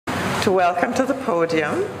to welcome to the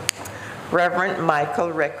podium Reverend Michael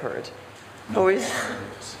Reckord, who is,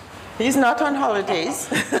 he's not on holidays,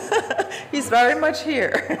 he's very much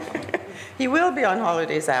here. He will be on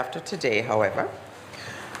holidays after today, however.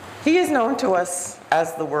 He is known to us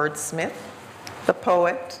as the wordsmith, the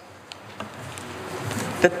poet,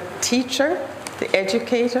 the teacher, the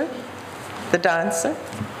educator, the dancer,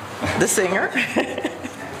 the singer.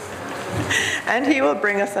 And he will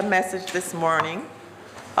bring us a message this morning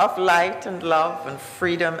of light and love and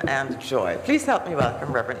freedom and joy. Please help me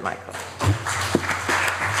welcome Reverend Michael.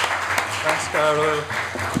 Thanks, Carol.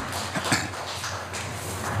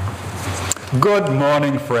 Good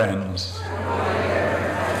morning, friends.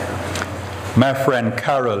 My friend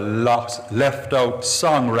Carol left out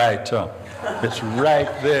songwriter. It's right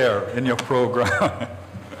there in your program.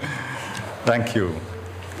 Thank you.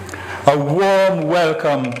 A warm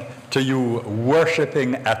welcome to you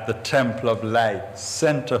worshiping at the Temple of Light,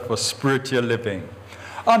 Center for Spiritual Living,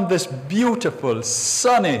 on this beautiful,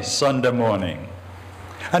 sunny Sunday morning.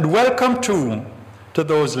 And welcome to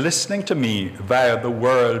those listening to me via the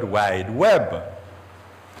World Wide Web.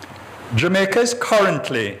 Jamaica is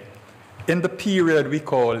currently in the period we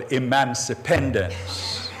call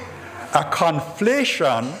Emancipendence, a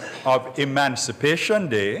conflation of Emancipation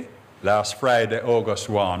Day, last Friday, August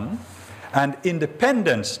 1, and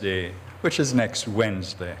Independence Day, which is next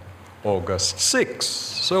Wednesday, August 6.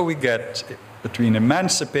 So we get between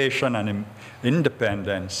emancipation and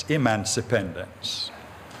independence, emancipendence.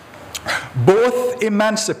 Both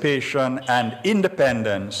emancipation and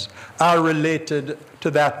independence are related to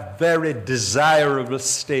that very desirable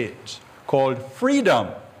state called freedom,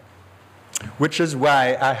 which is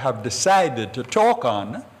why I have decided to talk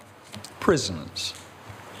on prisons.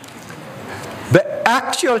 The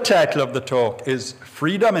actual title of the talk is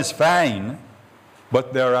Freedom is Fine,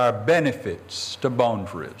 but there are benefits to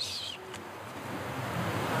boundaries.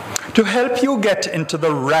 To help you get into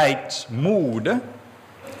the right mood,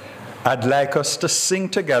 I'd like us to sing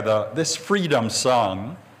together this freedom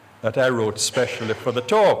song that I wrote specially for the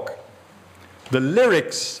talk. The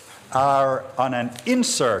lyrics are on an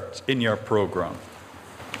insert in your program.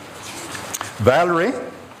 Valerie,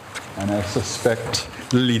 and I suspect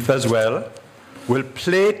Leith as well, will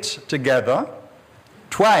play it together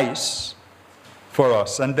twice for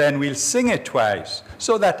us, and then we'll sing it twice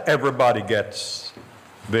so that everybody gets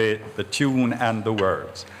the tune and the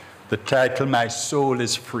words. The title, My Soul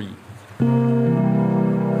is Free.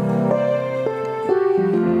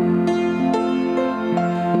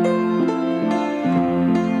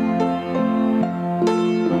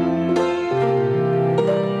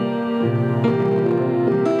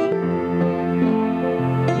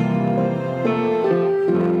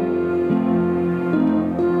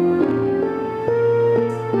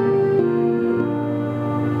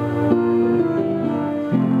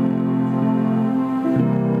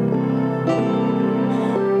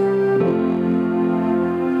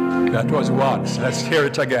 That was once. Let's hear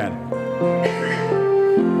it again.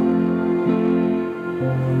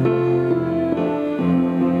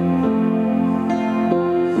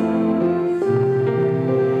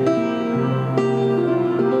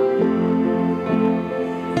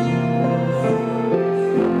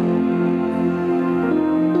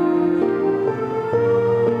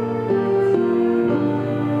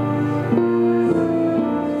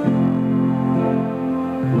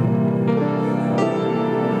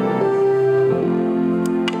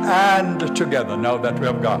 Together, now that we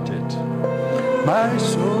have got it. My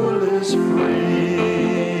soul is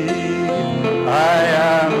free, I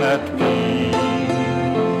am at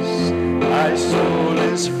peace. My soul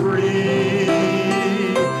is free,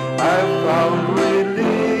 I've found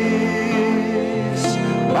release.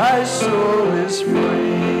 My soul is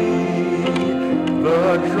free,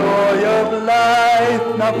 the joy of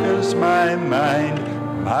life now fills my mind.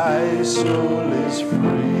 My soul is free.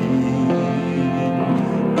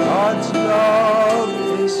 God's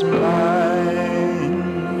love is mine.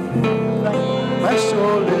 My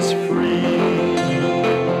soul is free.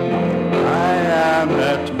 I am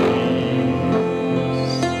at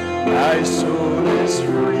peace. My soul is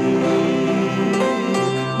free.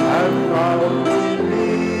 I've found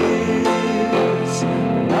release.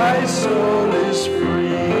 My soul is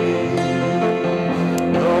free.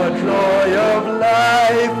 The joy of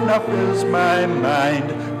life now fills my mind.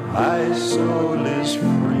 My soul is free.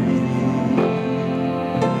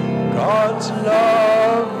 God's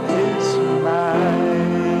love is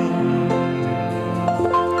mine.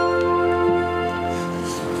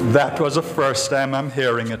 That was the first time I'm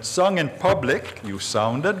hearing it sung in public. You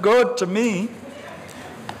sounded good to me.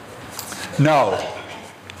 Now,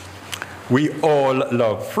 We all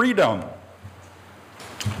love freedom.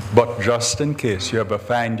 But just in case you ever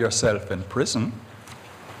find yourself in prison,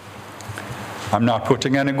 I'm not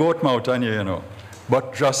putting any goat mouth on you, you know,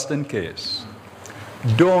 but just in case,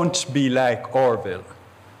 don't be like Orville.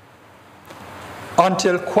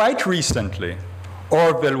 Until quite recently,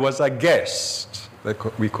 Orville was a guest,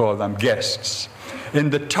 we call them guests,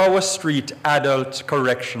 in the Tower Street Adult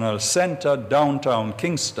Correctional Center, downtown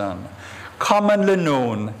Kingston, commonly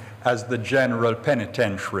known as the General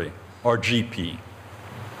Penitentiary, or GP.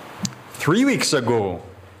 3 weeks ago,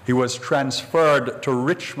 he was transferred to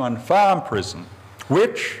Richmond Farm Prison,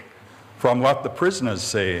 which, from what the prisoners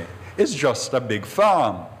say, is just a big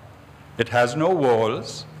farm. It has no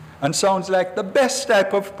walls and sounds like the best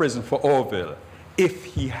type of prison for Orville if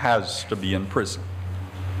he has to be in prison.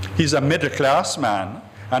 He's a middle-class man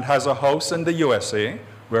and has a house in the USA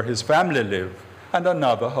where his family live and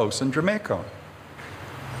another house in Jamaica.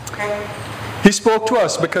 He spoke to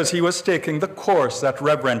us because he was taking the course that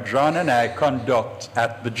Reverend John and I conduct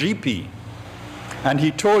at the GP. And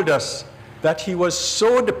he told us that he was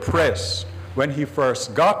so depressed when he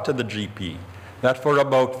first got to the GP that for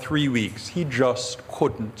about 3 weeks he just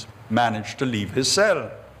couldn't manage to leave his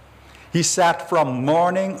cell. He sat from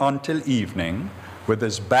morning until evening with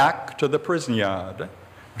his back to the prison yard,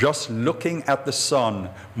 just looking at the sun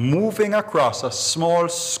moving across a small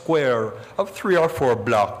square of 3 or 4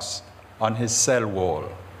 blocks on his cell wall.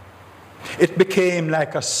 It became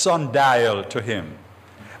like a sundial to him,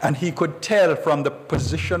 and he could tell from the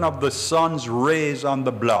position of the sun's rays on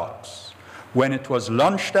the blocks when it was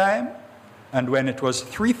lunchtime and when it was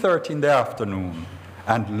 3:30 in the afternoon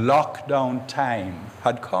and lockdown time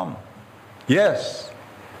had come. Yes,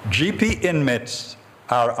 GP inmates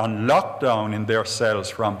are on lockdown in their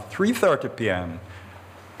cells from 3:30 p.m.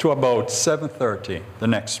 to about 7:30 the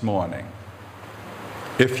next morning.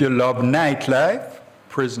 If you love nightlife,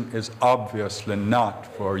 prison is obviously not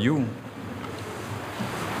for you.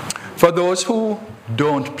 For those who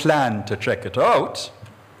don't plan to check it out,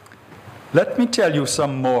 let me tell you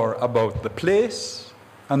some more about the place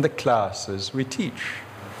and the classes we teach.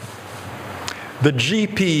 The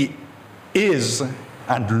GP is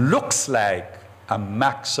and looks like a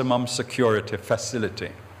maximum security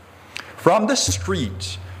facility. From the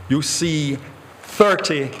street, you see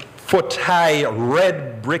 30-foot-high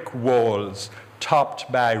red brick walls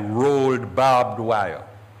topped by rolled barbed wire.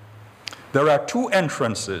 There are 2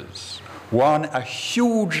 entrances, one a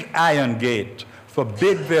huge iron gate for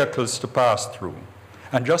big vehicles to pass through,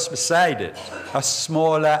 and just beside it, a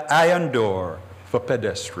smaller iron door for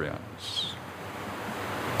pedestrians.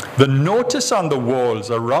 The notice on the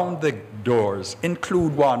walls around the doors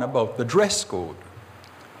include one about the dress code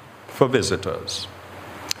for visitors.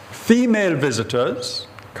 Female visitors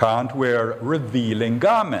can't wear revealing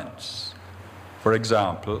garments. For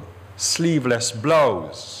example, sleeveless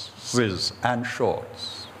blouses and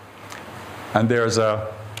shorts. And there's a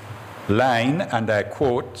line, and I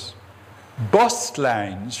quote, "Bust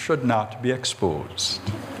lines should not be exposed."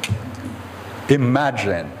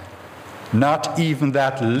 Imagine not even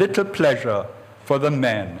that little pleasure for the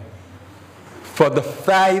men for the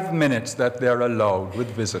 5 minutes that they're allowed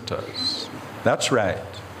with visitors. That's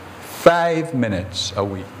right, 5 minutes a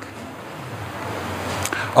week.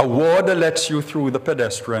 A warder lets you through the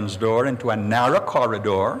pedestrian's door into a narrow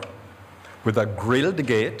corridor with a grilled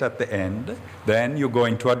gate at the end. Then you go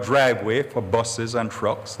into a driveway for buses and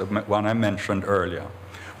trucks, the one I mentioned earlier,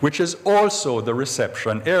 which is also the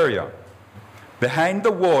reception area. Behind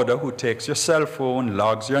the warder, who takes your cell phone,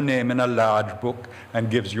 logs your name in a large book, and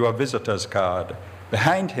gives you a visitor's card,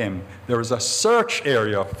 behind him there is a search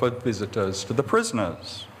area for visitors to the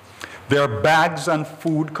prisoners. Their bags and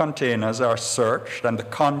food containers are searched, and the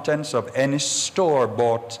contents of any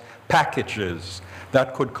store-bought packages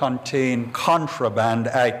that could contain contraband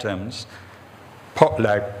items,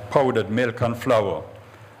 like powdered milk and flour,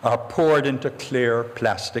 are poured into clear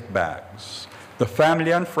plastic bags. The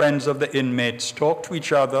family and friends of the inmates talk to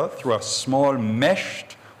each other through a small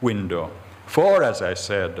meshed window for, as I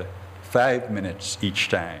said, 5 minutes each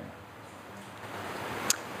time.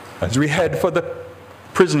 As we head for the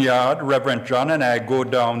prison yard, Reverend John and I go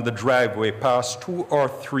down the driveway past 2 or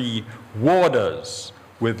 3 warders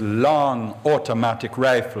with long automatic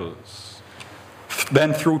rifles,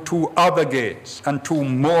 then through 2 other gates and 2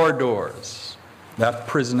 more doors. That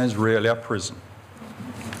prison is really a prison.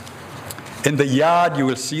 In the yard, you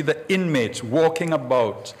will see the inmates walking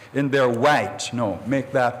about in their white, no,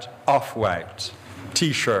 make that off-white,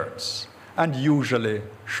 T-shirts, and usually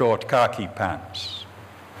short khaki pants.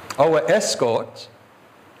 Our escort,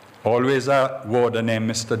 always a warder named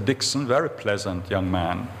Mr. Dixon, very pleasant young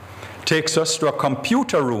man, takes us to a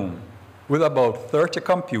computer room with about 30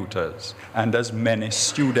 computers and as many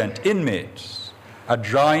student inmates.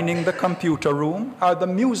 Adjoining the computer room are the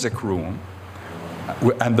music room,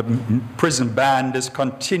 and the prison band is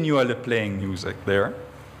continually playing music there.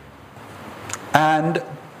 And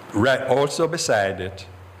right also beside it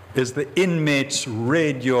is the inmates'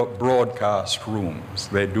 radio broadcast rooms.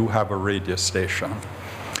 They do have a radio station.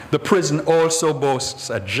 The prison also boasts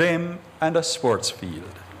a gym and a sports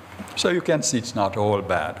field. So you can see it's not all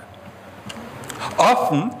bad.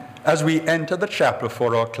 Often, as we enter the chapel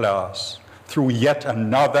for our class, through yet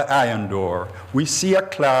another iron door, we see a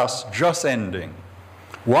class just ending.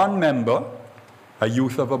 One member, a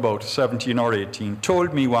youth of about 17 or 18,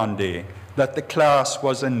 told me one day that the class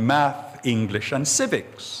was in math, English, and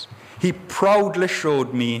civics. He proudly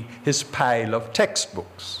showed me his pile of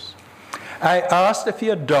textbooks. I asked if he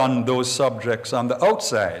had done those subjects on the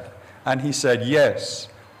outside, and he said yes,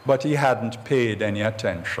 but he hadn't paid any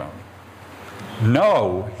attention.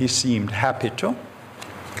 Now he seemed happy to.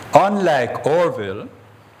 Unlike Orville,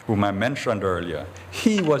 whom I mentioned earlier,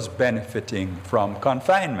 he was benefiting from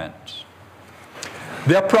confinement.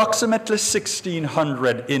 The approximately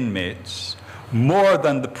 1,600 inmates, more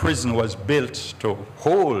than the prison was built to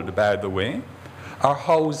hold, by the way, are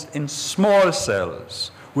housed in small cells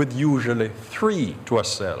with usually 3 to a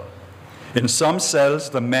cell. In some cells,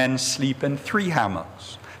 the men sleep in 3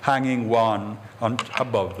 hammocks, hanging one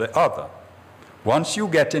above the other. Once you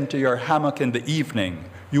get into your hammock in the evening,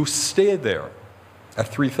 you stay there at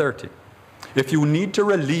 3:30. If you need to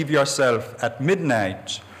relieve yourself at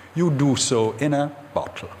midnight, you do so in a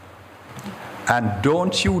bottle. And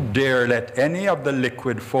don't you dare let any of the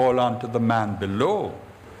liquid fall onto the man below.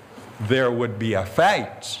 There would be a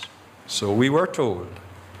fight, so we were told.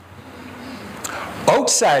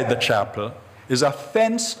 Outside the chapel is a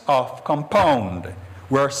fenced-off compound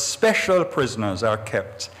where special prisoners are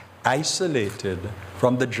kept isolated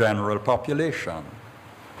from the general population.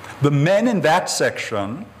 The men in that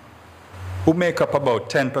section, who make up about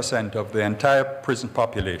 10% of the entire prison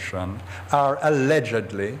population, are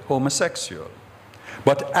allegedly homosexual.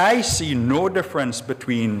 But I see no difference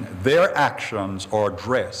between their actions or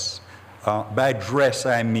dress. By dress,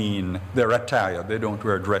 I mean their attire. They don't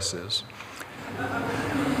wear dresses.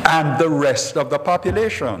 And the rest of the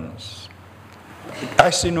populations.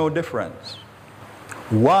 I see no difference.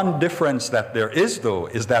 One difference that there is, though,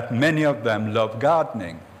 is that many of them love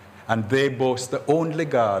gardening, and they boast the only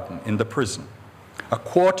garden in the prison. A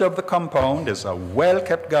quarter of the compound is a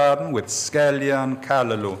well-kept garden with scallion,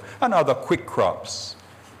 callaloo, and other quick crops,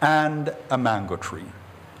 and a mango tree.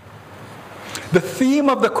 The theme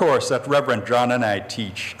of the course that Reverend John and I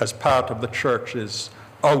teach as part of the church's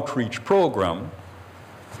outreach program,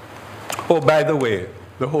 oh, by the way,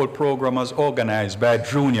 the whole program was organized by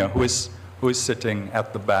Junior, who is sitting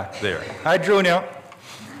at the back there. Hi, Junior.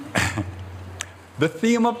 The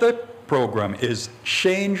theme of the program is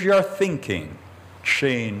change your thinking,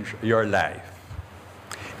 change your life.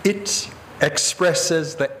 It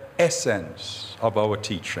expresses the essence of our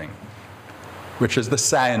teaching, which is the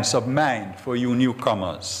science of mind for you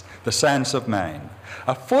newcomers, the science of mind.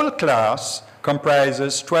 A full class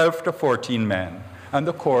comprises 12 to 14 men, and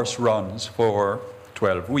the course runs for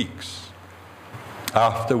 12 weeks,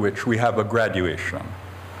 after which we have a graduation.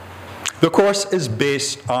 The course is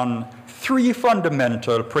based on 3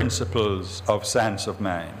 fundamental principles of science of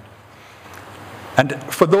mind. And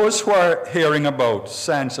for those who are hearing about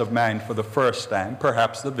science of mind for the first time,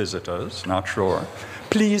 perhaps the visitors, not sure,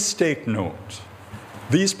 please take note.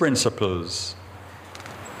 These principles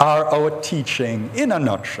are our teaching in a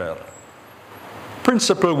nutshell.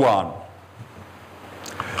 Principle 1.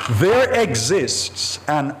 There exists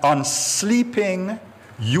an unsleeping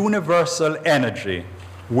universal energy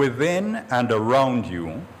within and around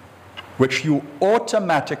you, which you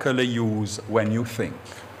automatically use when you think.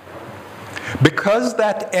 Because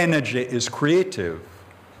that energy is creative,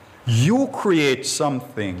 you create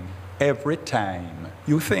something every time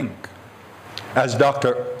you think. As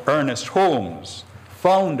Dr. Ernest Holmes,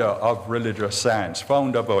 founder of religious science,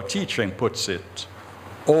 founder of our teaching, puts it,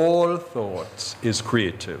 all thoughts is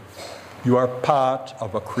creative. You are part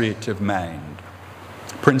of a creative mind.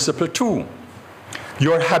 Principle 2,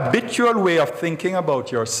 your habitual way of thinking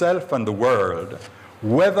about yourself and the world,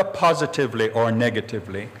 whether positively or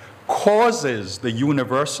negatively, causes the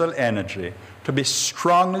universal energy to be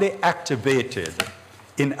strongly activated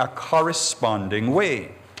in a corresponding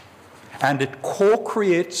way. And it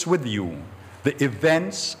co-creates with you the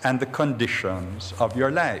events and the conditions of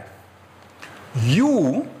your life.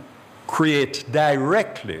 You create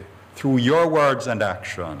directly through your words and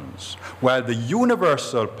actions, while the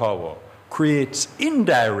universal power creates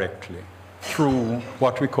indirectly through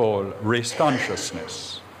what we call race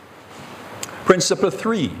consciousness. Principle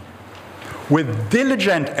 3, with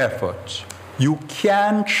diligent effort, you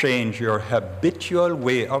can change your habitual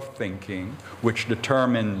way of thinking, which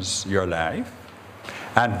determines your life,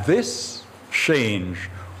 and this change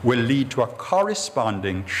will lead to a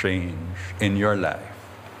corresponding change in your life.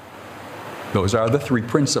 Those are the 3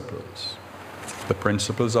 principles. The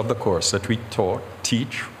principles of the course that we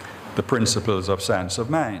teach, the principles of science of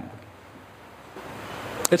mind.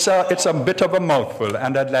 It's a bit of a mouthful,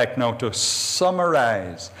 and I'd like now to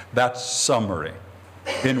summarize that summary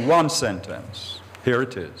in one sentence. Here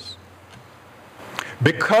it is.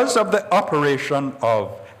 Because of the operation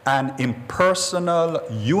of an impersonal,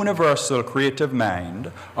 universal creative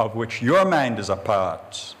mind, of which your mind is a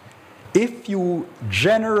part, if you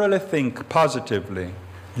generally think positively,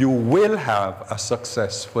 you will have a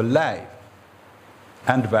successful life,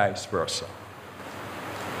 and vice versa.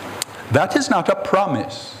 That is not a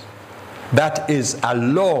promise. That is a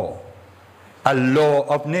law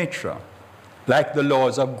of nature, like the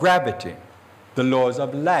laws of gravity, the laws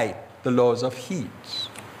of light, the laws of heat.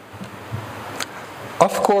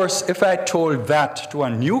 Of course, if I told that to a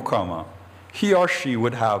newcomer, he or she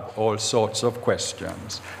would have all sorts of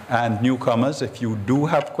questions. And newcomers, if you do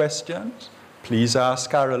have questions, please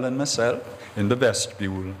ask Carol and myself in the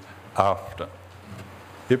vestibule after.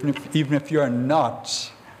 Even if you're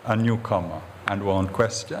not a newcomer and want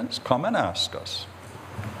questions, come and ask us.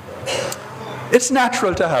 It's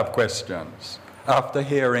natural to have questions after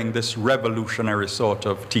hearing this revolutionary sort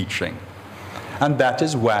of teaching. And that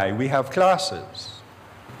is why we have classes.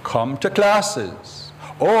 Come to classes.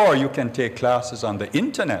 Or you can take classes on the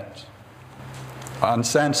internet, on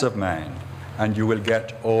Sense of Mind, and you will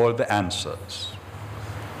get all the answers.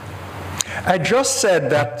 I just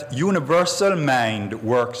said that universal mind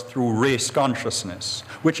works through race consciousness,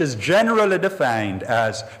 which is generally defined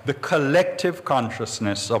as the collective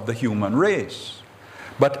consciousness of the human race.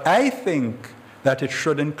 But I think that it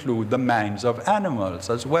should include the minds of animals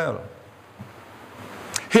as well.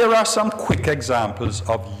 Here are some quick examples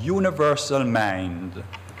of universal mind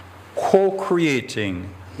co-creating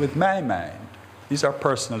with my mind. These are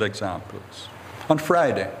personal examples. On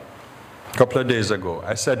Friday, a couple of days ago,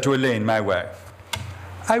 I said to Elaine, my wife,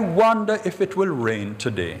 I wonder if it will rain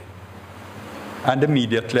today. And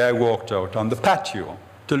immediately I walked out on the patio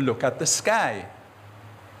to look at the sky.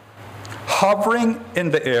 Hovering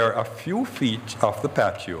in the air a few feet off the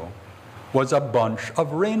patio was a bunch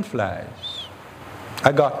of rain flies.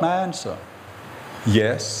 I got my answer.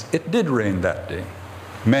 Yes, it did rain that day,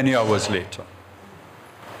 many hours later.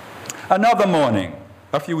 Another morning,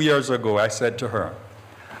 a few years ago, I said to her,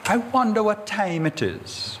 I wonder what time it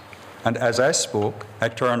is. And as I spoke, I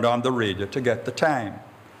turned on the radio to get the time.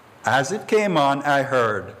 As it came on, I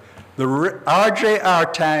heard, the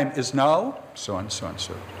RJR time is now so and so and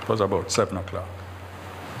so. It was about 7 o'clock.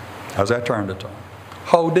 As I turned it on,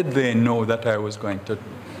 how did they know that I was going to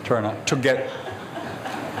turn on, to get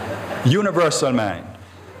universal mind?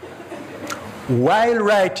 While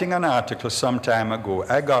writing an article some time ago,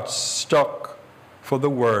 I got stuck for the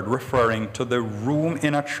word referring to the room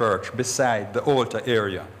in a church beside the altar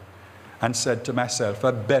area, and said to myself,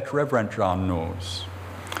 I bet Reverend John knows.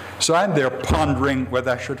 So I'm there pondering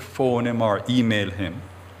whether I should phone him or email him.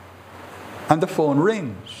 And the phone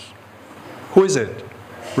rings. Who is it?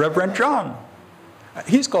 Reverend John.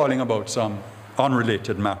 He's calling about some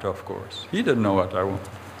unrelated matter, of course. He didn't know what I wanted,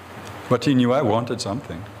 but he knew I wanted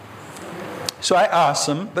something. So I asked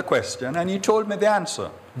him the question, and he told me the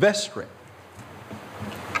answer, vestry.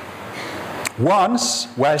 Once,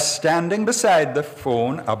 while standing beside the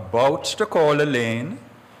phone, about to call Elaine,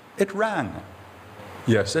 it rang.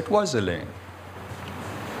 Yes, it was Elaine.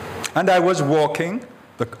 And I was walking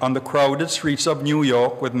on the crowded streets of New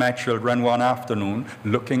York with my children one afternoon,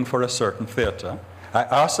 looking for a certain theater. I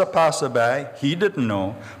asked a passerby, he didn't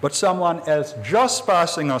know, but someone else just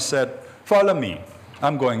passing us said, follow me,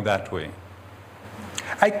 I'm going that way.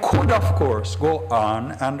 I could, of course, go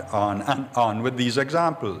on and on and on with these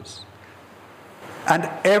examples. And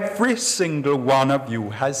every single one of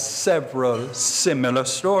you has several similar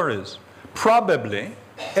stories. Probably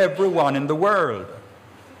everyone in the world.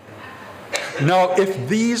 Now, if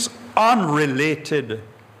these unrelated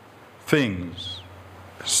things,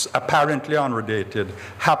 apparently unrelated,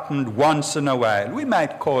 happened once in a while, we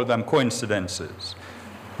might call them coincidences,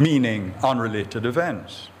 meaning unrelated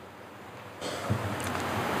events.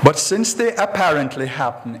 But since they apparently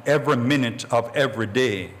happen every minute of every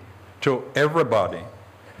day to everybody,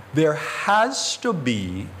 there has to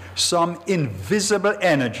be some invisible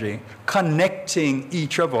energy connecting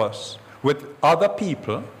each of us with other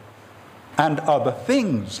people and other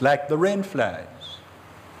things like the rain flies.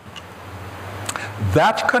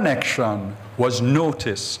 That connection was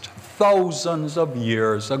noticed thousands of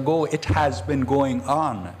years ago. It has been going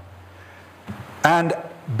on. And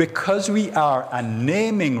because we are a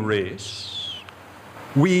naming race,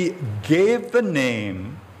 we gave the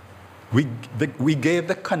name, we gave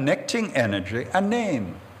the connecting energy a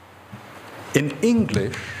name. In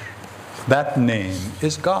English, that name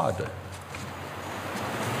is God.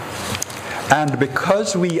 And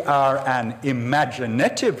because we are an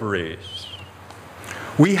imaginative race,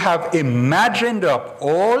 we have imagined up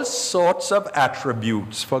all sorts of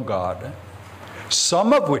attributes for God,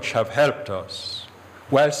 some of which have helped us,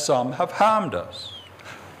 while some have harmed us.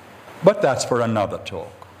 But that's for another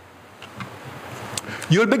talk.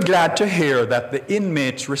 You'll be glad to hear that the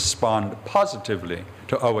inmates respond positively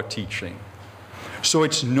to our teaching. So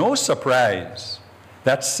it's no surprise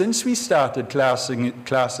that since we started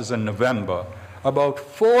classes in November, about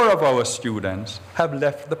 4 of our students have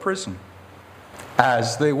left the prison,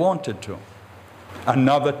 as they wanted to.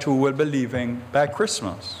 Another 2 will be leaving by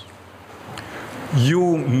Christmas.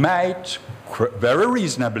 You might very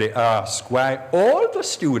reasonably ask why all the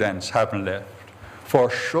students haven't left, for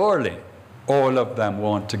surely all of them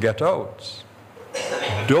want to get out.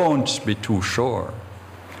 Don't be too sure.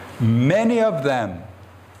 Many of them,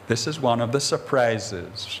 this is one of the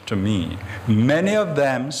surprises to me, many of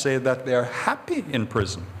them say that they're happy in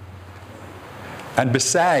prison. And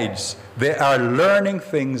besides, they are learning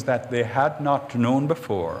things that they had not known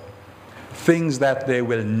before, things that they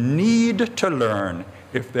will need to learn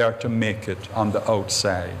if they are to make it on the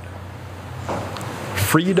outside.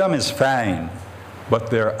 Freedom is fine,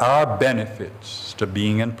 but there are benefits to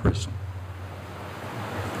being in prison.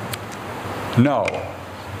 Now,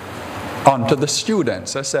 on to the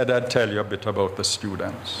students. I said I'd tell you a bit about the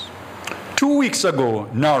students. 2 weeks ago,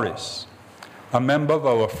 Norris, a member of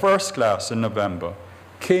our first class in November,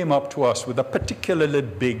 came up to us with a particularly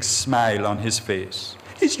big smile on his face.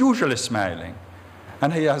 He's usually smiling,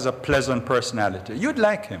 and he has a pleasant personality. You'd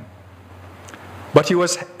like him. But he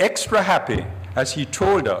was extra happy as he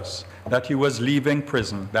told us that he was leaving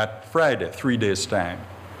prison that Friday, 3 days' time.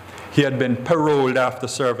 He had been paroled after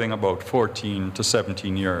serving about 14 to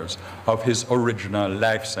 17 years of his original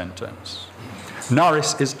life sentence.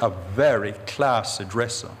 Norris is a very classy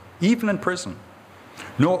dresser, even in prison.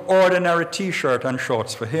 No ordinary t-shirt and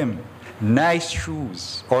shorts for him. Nice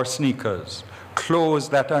shoes or sneakers, clothes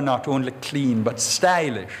that are not only clean but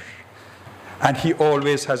stylish. And he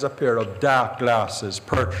always has a pair of dark glasses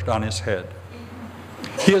perched on his head.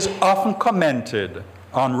 He has often commented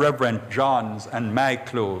on Reverend John's and my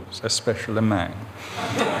clothes, especially mine,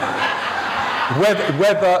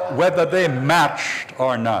 whether they matched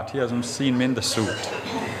or not. He hasn't seen me in the suit.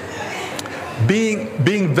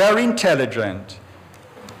 Being very intelligent,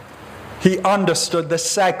 he understood the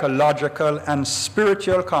psychological and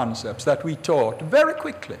spiritual concepts that we taught very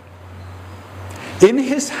quickly. In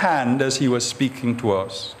his hand, as he was speaking to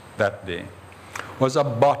us that day, was a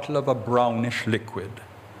bottle of a brownish liquid,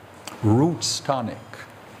 Roots Tonic.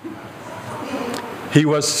 He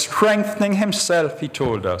was strengthening himself, he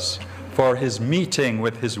told us, for his meeting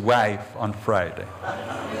with his wife on Friday.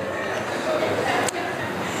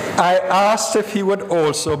 I asked if he would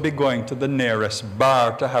also be going to the nearest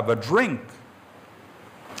bar to have a drink.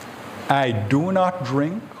 I do not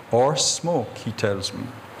drink or smoke, he tells me.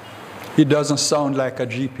 He doesn't sound like a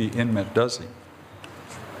GP inmate, does he?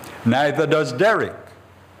 Neither does Derek.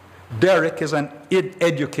 Derek is an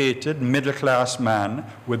educated, middle-class man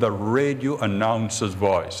with a radio announcer's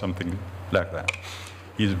voice, something like that.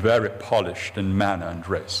 He's very polished in manner and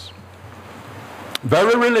dress.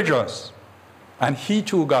 Very religious. And he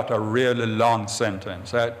too got a really long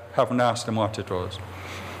sentence. I haven't asked him what it was.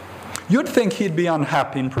 You'd think he'd be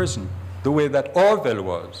unhappy in prison, the way that Orville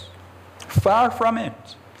was. Far from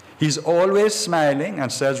it. He's always smiling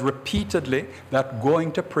and says repeatedly that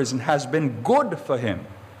going to prison has been good for him.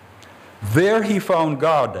 There he found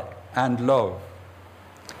God and love.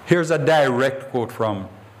 Here's a direct quote from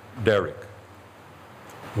Derek.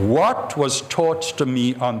 What was taught to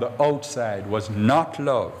me on the outside was not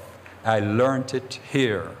love. I learned it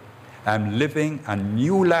here. I'm living a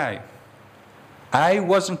new life. I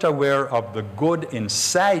wasn't aware of the good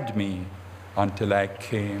inside me until I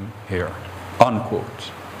came here.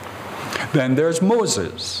 Unquote. Then there's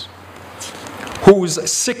Moses, whose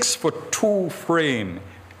 6'2" frame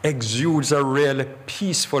exudes a really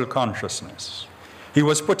peaceful consciousness. He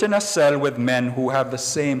was put in a cell with men who have the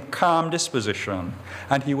same calm disposition,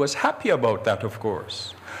 and he was happy about that, of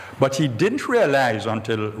course. But he didn't realize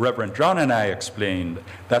until Reverend John and I explained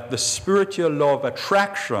that the spiritual law of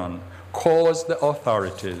attraction caused the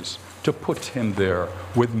authorities to put him there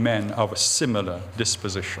with men of a similar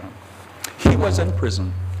disposition. He was in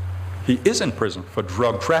prison. He is in prison for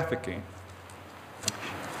drug trafficking.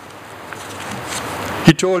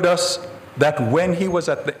 He told us that when he was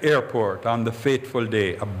at the airport on the fateful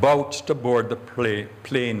day, about to board the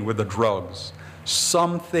plane with the drugs,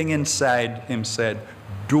 something inside him said,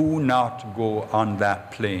 "Do not go on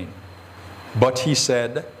that plane." But he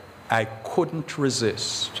said, "I couldn't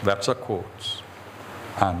resist." That's a quote.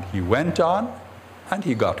 And he went on, and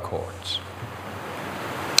he got caught.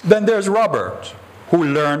 Then there's Robert, who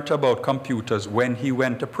learned about computers when he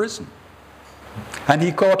went to prison. And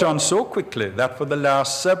he caught on so quickly that for the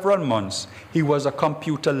last several months, he was a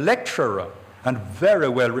computer lecturer and very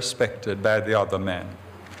well respected by the other men.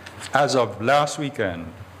 As of last weekend,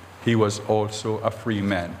 he was also a free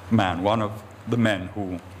man, one of the men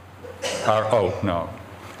who are out now.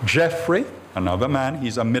 Jeffrey, another man,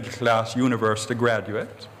 he's a middle-class university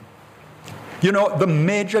graduate. You know, the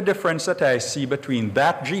major difference that I see between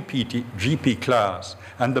that GP class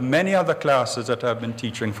and the many other classes that I've been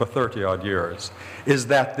teaching for 30-odd years is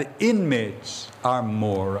that the inmates are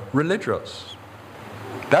more religious.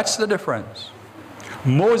 That's the difference.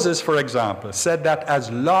 Moses, for example, said that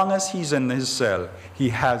as long as he's in his cell, he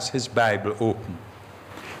has his Bible open.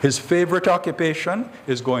 His favorite occupation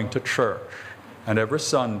is going to church. And every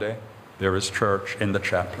Sunday, there is church in the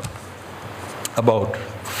chapel. About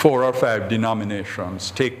 4 or 5 denominations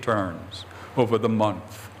take turns over the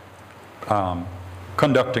month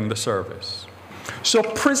conducting the service. So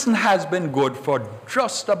prison has been good for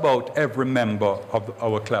just about every member of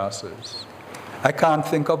our classes. I can't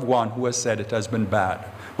think of one who has said it has been bad,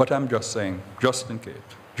 but I'm just saying, just in case,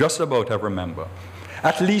 just about every member.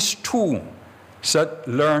 At least 2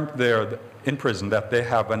 learned there in prison that they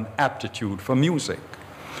have an aptitude for music.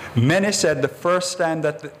 Many said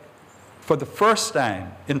for the first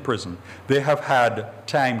time in prison, they have had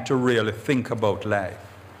time to really think about life.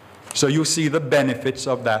 So you see the benefits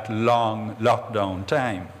of that long lockdown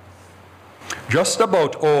time. Just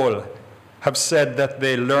about all have said that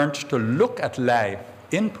they learned to look at life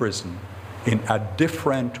in prison in a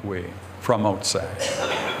different way from outside.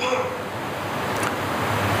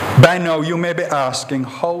 By now, you may be asking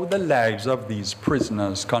how the lives of these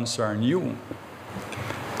prisoners concern you.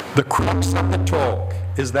 The crux of the talk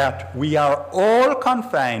is that we are all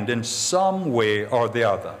confined in some way or the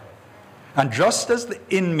other. And just as the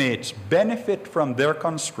inmates benefit from their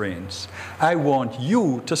constraints, I want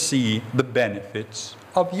you to see the benefits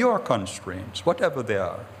of your constraints, whatever they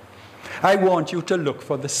are. I want you to look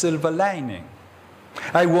for the silver lining.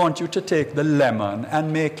 I want you to take the lemon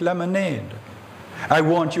and make lemonade. I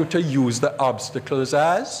want you to use the obstacles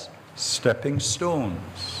as stepping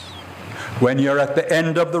stones. When you're at the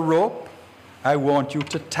end of the rope, I want you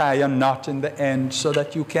to tie a knot in the end so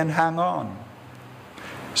that you can hang on.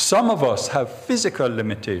 Some of us have physical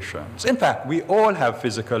limitations. In fact, we all have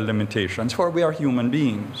physical limitations, for we are human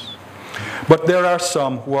beings. But there are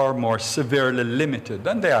some who are more severely limited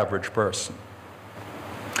than the average person.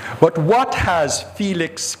 But what has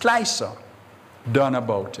Felix Kleiser done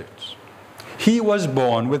about it? He was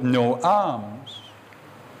born with no arms,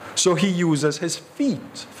 so he uses his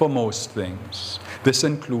feet for most things. This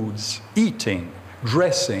includes eating,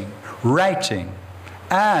 dressing, writing,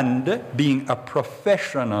 and being a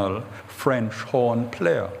professional French horn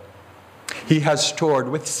player. He has toured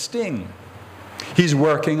with Sting. He's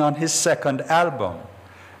working on his 2nd album,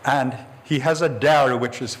 and he has a diary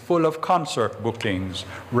which is full of concert bookings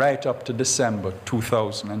right up to December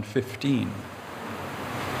 2015.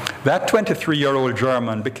 That 23-year-old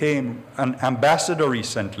German became an ambassador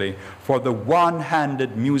recently for the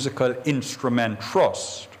One-Handed Musical Instrument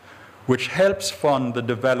Trust, which helps fund the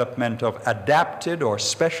development of adapted or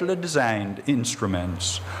specially designed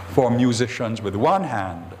instruments for musicians with one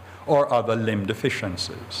hand or other limb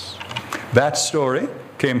deficiencies. That story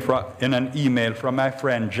came in an email from my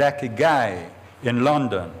friend Jackie Guy in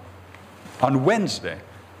London on Wednesday,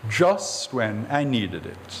 just when I needed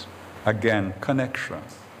it. Again, connection.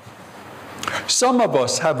 Some of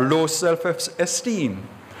us have low self-esteem,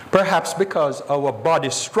 perhaps because our body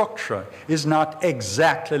structure is not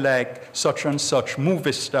exactly like such and such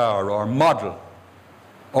movie star or model,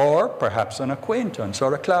 or perhaps an acquaintance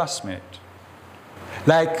or a classmate.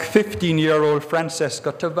 Like 15-year-old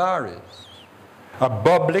Francesca Tavares, a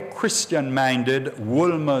bubbly Christian-minded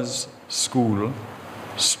Wolmer's School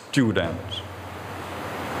student.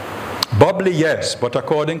 Bubbly, yes, but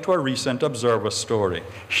according to a recent Observer story,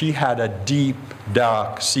 she had a deep,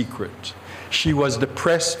 dark secret. She was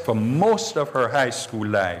depressed for most of her high school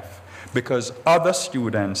life because other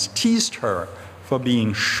students teased her for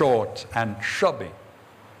being short and chubby.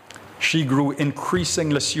 She grew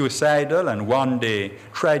increasingly suicidal and one day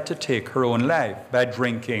tried to take her own life by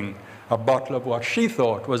drinking a bottle of what she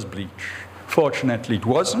thought was bleach. Fortunately, it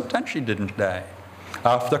wasn't, and she didn't die.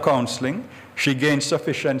 After counseling, she gained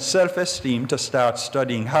sufficient self-esteem to start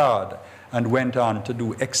studying hard and went on to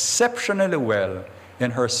do exceptionally well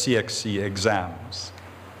in her CXC exams.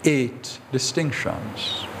 8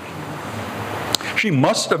 distinctions. She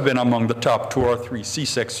must have been among the top 2 or 3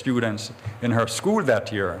 C-Sex students in her school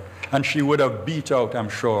that year, and she would have beat out, I'm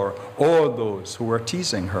sure, all those who were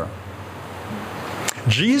teasing her.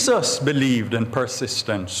 Jesus believed in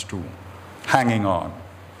persistence too, hanging on,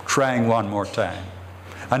 trying one more time.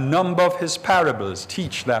 A number of his parables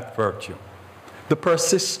teach that virtue. The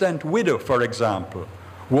persistent widow, for example,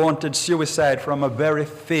 wanted suicide from a very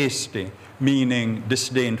feisty, meaning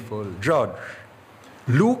disdainful judge.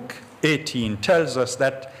 Luke 18 tells us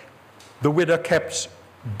that the widow kept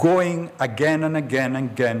going again and again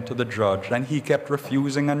and again to the judge, and he kept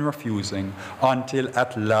refusing and refusing until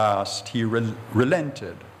at last he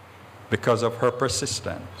relented because of her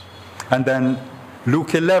persistence. And then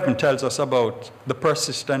Luke 11 tells us about the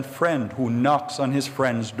persistent friend who knocks on his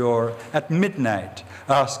friend's door at midnight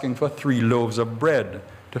asking for 3 loaves of bread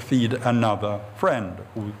to feed another friend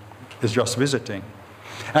who is just visiting.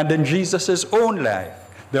 And in Jesus' own life,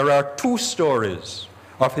 there are 2 stories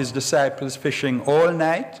of his disciples fishing all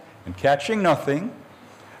night and catching nothing,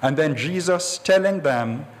 and then Jesus telling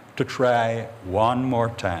them to try one more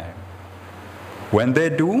time. When they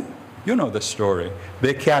do, you know the story.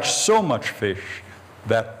 They catch so much fish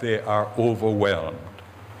that they are overwhelmed.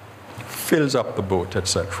 Fills up the boat,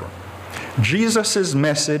 etc. Jesus'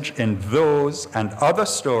 message in those and other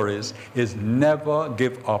stories is never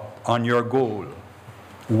give up on your goal.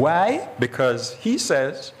 Why? Because he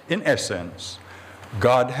says, in essence,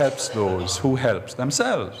 God helps those who help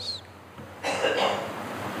themselves.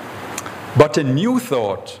 But in New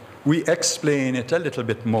Thought, we explain it a little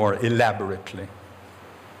bit more elaborately.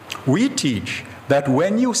 We teach that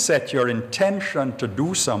when you set your intention to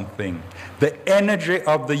do something, the energy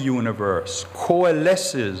of the universe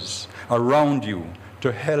coalesces around you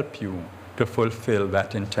to help you to fulfill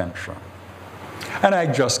that intention. And I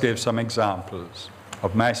just gave some examples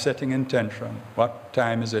of my setting intention, what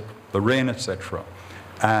time is it, the rain, etc.,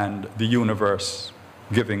 and the universe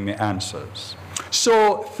giving me answers.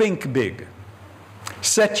 So think big.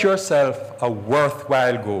 Set yourself a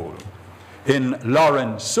worthwhile goal. In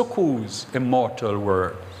Lauren Suku's immortal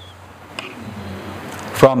words,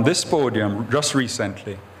 from this podium just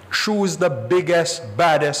recently, choose the biggest,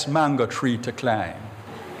 baddest mango tree to climb,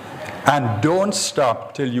 and don't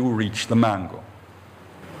stop till you reach the mango.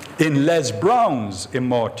 In Les Brown's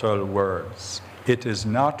immortal words, it is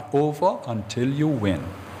not over until you win,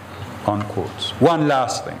 unquote. One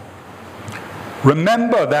last thing.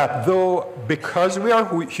 Remember that because we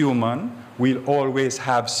are human, we'll always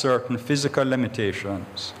have certain physical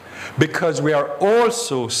limitations. Because we are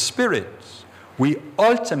also spirits, we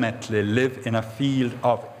ultimately live in a field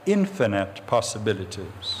of infinite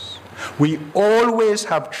possibilities. We always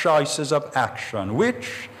have choices of action,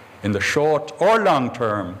 which, in the short or long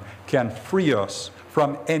term, can free us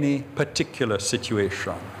from any particular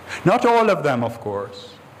situation. Not all of them, of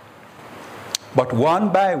course, but one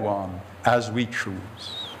by one as we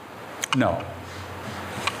choose. Now,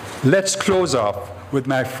 let's close off with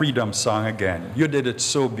my freedom song again. You did it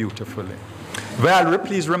so beautifully. Valerie,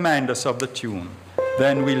 please remind us of the tune.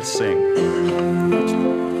 Then we'll sing.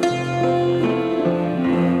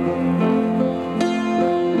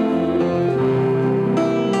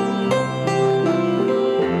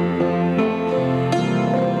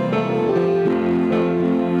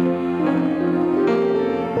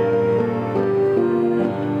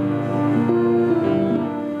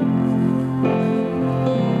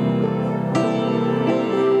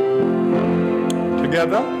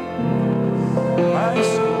 Together. My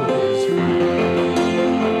soul is free.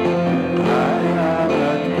 I am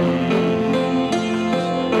at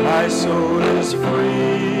peace. My soul is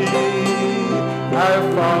free. I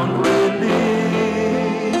found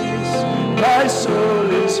release. My soul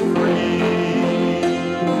is free.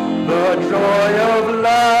 The joy of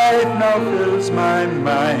life now fills my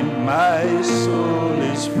mind. My soul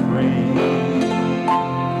is free.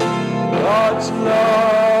 God's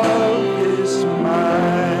love is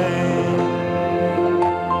mine.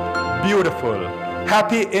 Beautiful.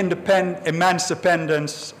 Happy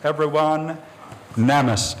Emancipendence, everyone.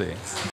 Namaste.